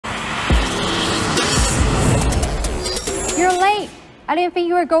you're late. I didn't think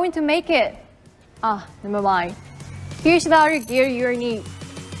you were going to make it. Ah, never mind. Here's the other gear you need.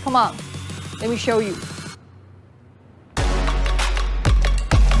 Come on, let me show you.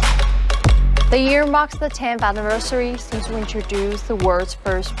 The year marks the 10th anniversary since we introduced the world's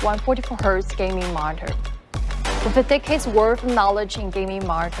first 144Hz gaming monitor. With a decade's worth of knowledge in gaming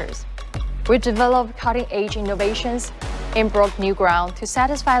monitors, we developed cutting-edge innovations and broke new ground to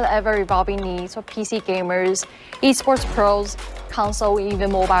satisfy the ever-evolving needs of PC gamers, esports pros, console, and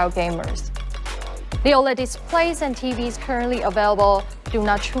even mobile gamers. The OLED displays and TVs currently available do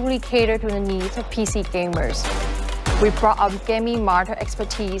not truly cater to the needs of PC gamers. We brought up gaming monitor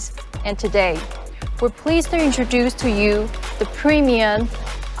expertise, and today, we're pleased to introduce to you the premium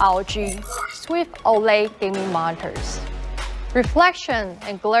ROG Swift OLED gaming monitors. Reflection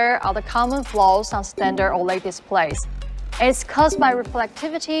and glare are the common flaws on standard OLED displays, and it's caused by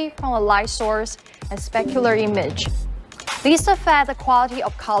reflectivity from a light source and specular image. These affect the quality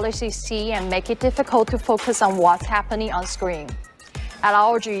of colors you see and make it difficult to focus on what's happening on screen. At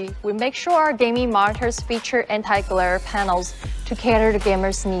ROG, we make sure our gaming monitors feature anti-glare panels to cater to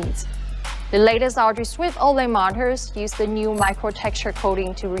gamers' needs. The latest ROG Swift OLED monitors use the new micro-texture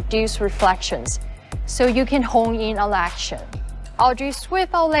coating to reduce reflections, so you can hone in on the action. ROG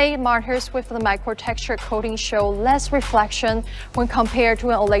Swift OLED monitors with the micro-texture coating show less reflection when compared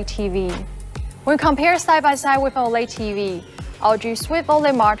to an OLED TV. When compared side by side with an OLED TV, ROG Swift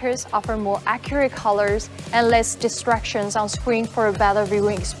OLED monitors offer more accurate colors and less distractions on screen for a better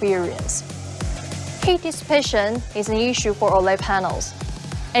viewing experience. Heat dissipation is an issue for OLED panels,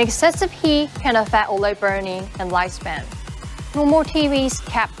 and excessive heat can affect OLED burning and lifespan. Normal TVs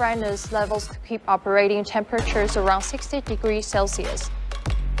cap brightness levels to keep operating temperatures around 60 degrees Celsius.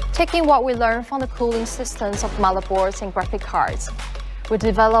 Taking what we learned from the cooling systems of motherboards and graphic cards, we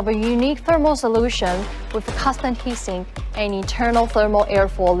developed a unique thermal solution with a custom heatsink and internal thermal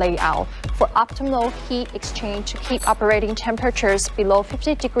airflow layout for optimal heat exchange to keep operating temperatures below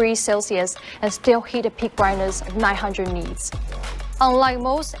 50 degrees Celsius and still hit a peak brightness of 900 nits. Unlike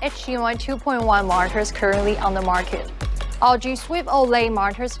most HDMI 2.1 monitors currently on the market, ROG Swift OLED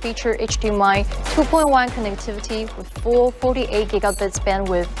monitors feature HDMI 2.1 connectivity with full 48 gigabits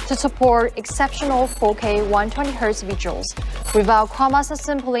bandwidth to support exceptional 4K 120Hz visuals without chroma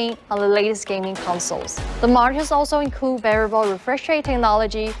sampling on the latest gaming consoles. The monitors also include variable refresh rate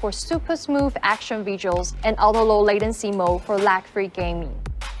technology for super smooth action visuals and auto-low latency mode for lag-free gaming.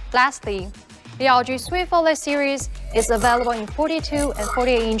 Lastly, the ROG Swift OLED series is available in 42 and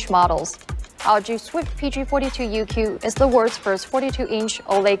 48-inch models. ROG Swift PG42UQ is the world's first 42-inch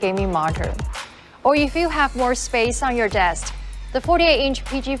OLED gaming monitor. Or if you have more space on your desk, the 48-inch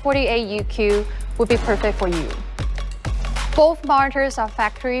PG48UQ would be perfect for you. Both monitors are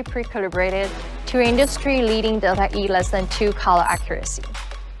factory pre-calibrated to industry-leading Delta E less than 2 color accuracy,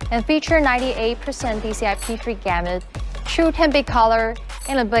 and feature 98% DCI-P3 gamut, true 10-bit color,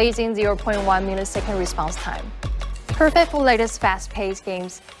 and a blazing 0.1 millisecond response time. Perfect for latest fast-paced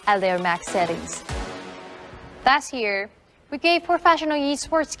games at their max settings. Last year, we gave professional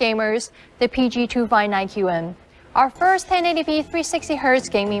esports gamers the PG259QN, our first 1080p 360Hz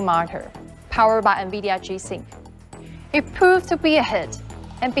gaming monitor, powered by NVIDIA G-Sync. It proved to be a hit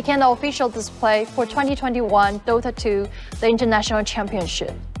and became the official display for 2021 Dota 2, the International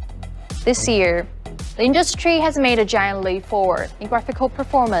Championship. This year, the industry has made a giant leap forward in graphical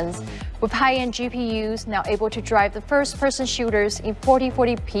performance, with high-end GPUs now able to drive the first-person shooters in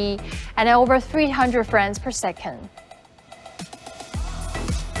 4040p and over 300 frames per second.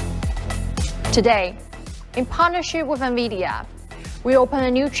 Today, in partnership with NVIDIA, we open a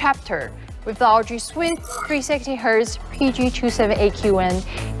new chapter with the ROG Swift 360Hz PG278QN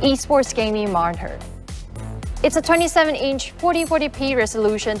esports gaming monitor. It's a 27-inch 4040p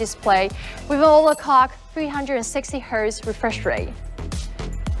resolution display with an overclock 360Hz refresh rate.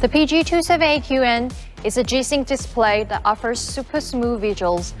 The PG278QN is a G-Sync display that offers super smooth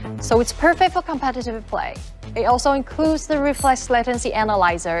visuals, so it's perfect for competitive play. It also includes the reflex latency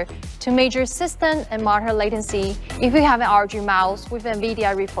analyzer to measure system and monitor latency if you have an ROG mouse with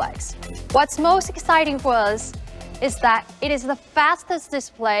NVIDIA Reflex. What's most exciting for us is that it is the fastest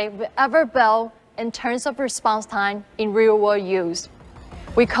display we've ever built in terms of response time in real-world use.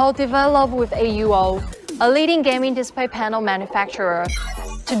 We co-developed with AUO, a leading gaming display panel manufacturer,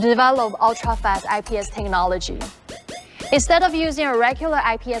 to develop ultra-fast IPS technology. Instead of using a regular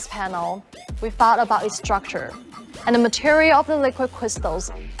IPS panel, we thought about its structure and the material of the liquid crystals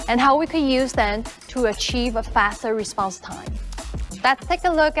and how we could use them to achieve a faster response time. Let's take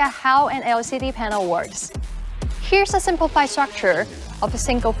a look at how an LCD panel works. Here's a simplified structure of a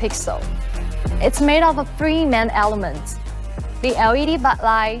single pixel. It's made up of 3 main elements: the LED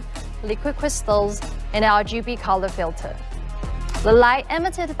backlight, liquid crystals, and RGB color filter. The light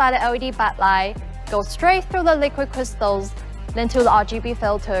emitted by the LED backlight goes straight through the liquid crystals, then to the RGB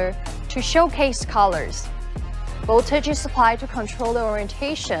filter to showcase colors. Voltage is supplied to control the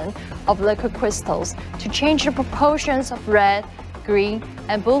orientation of liquid crystals to change the proportions of red, green,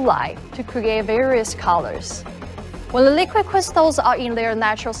 and blue light to create various colors. When the liquid crystals are in their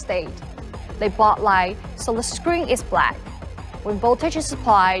natural state, they block light so the screen is black. When voltage is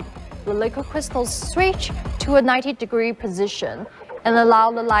applied, the liquid crystals switch to a 90-degree position and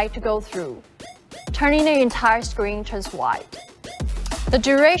allow the light to go through, turning the entire screen turns white. The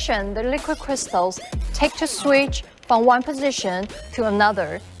duration the liquid crystals take to switch from one position to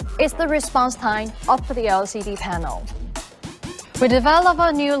another is the response time of the LCD panel. We develop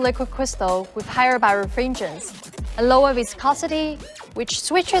a new liquid crystal with higher birefringence and lower viscosity, which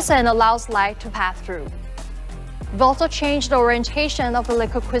switches and allows light to pass through. We've also changed the orientation of the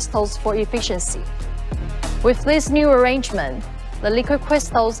liquid crystals for efficiency. With this new arrangement, the liquid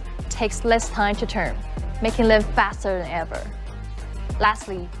crystals takes less time to turn, making them faster than ever.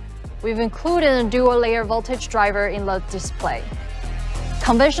 Lastly, we've included a dual-layer voltage driver in the display.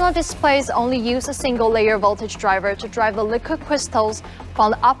 Conventional displays only use a single-layer voltage driver to drive the liquid crystals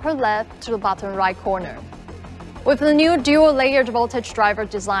from the upper left to the bottom right corner. With the new dual-layered voltage driver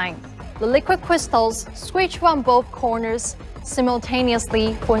design, the liquid crystals switch from both corners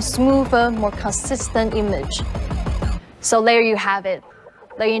simultaneously for a smoother, more consistent image. So there you have it,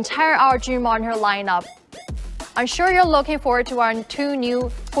 the entire ROG monitor lineup. I'm sure you're looking forward to our two new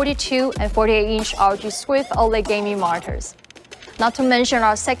 42 and 48-inch ROG Swift OLED gaming monitors. Not to mention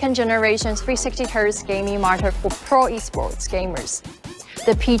our second generation 360Hz gaming monitor for pro esports gamers,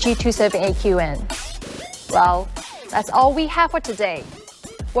 the PG278QN. Well, that's all we have for today.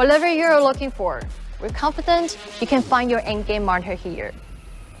 Whatever you're looking for, we're confident you can find your endgame monitor here.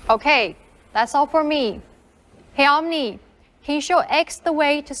 Okay, that's all for me. Hey Omni, can you show X the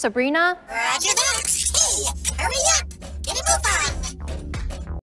way to Sabrina? Roger that. Hey, hurry up. Get a move on.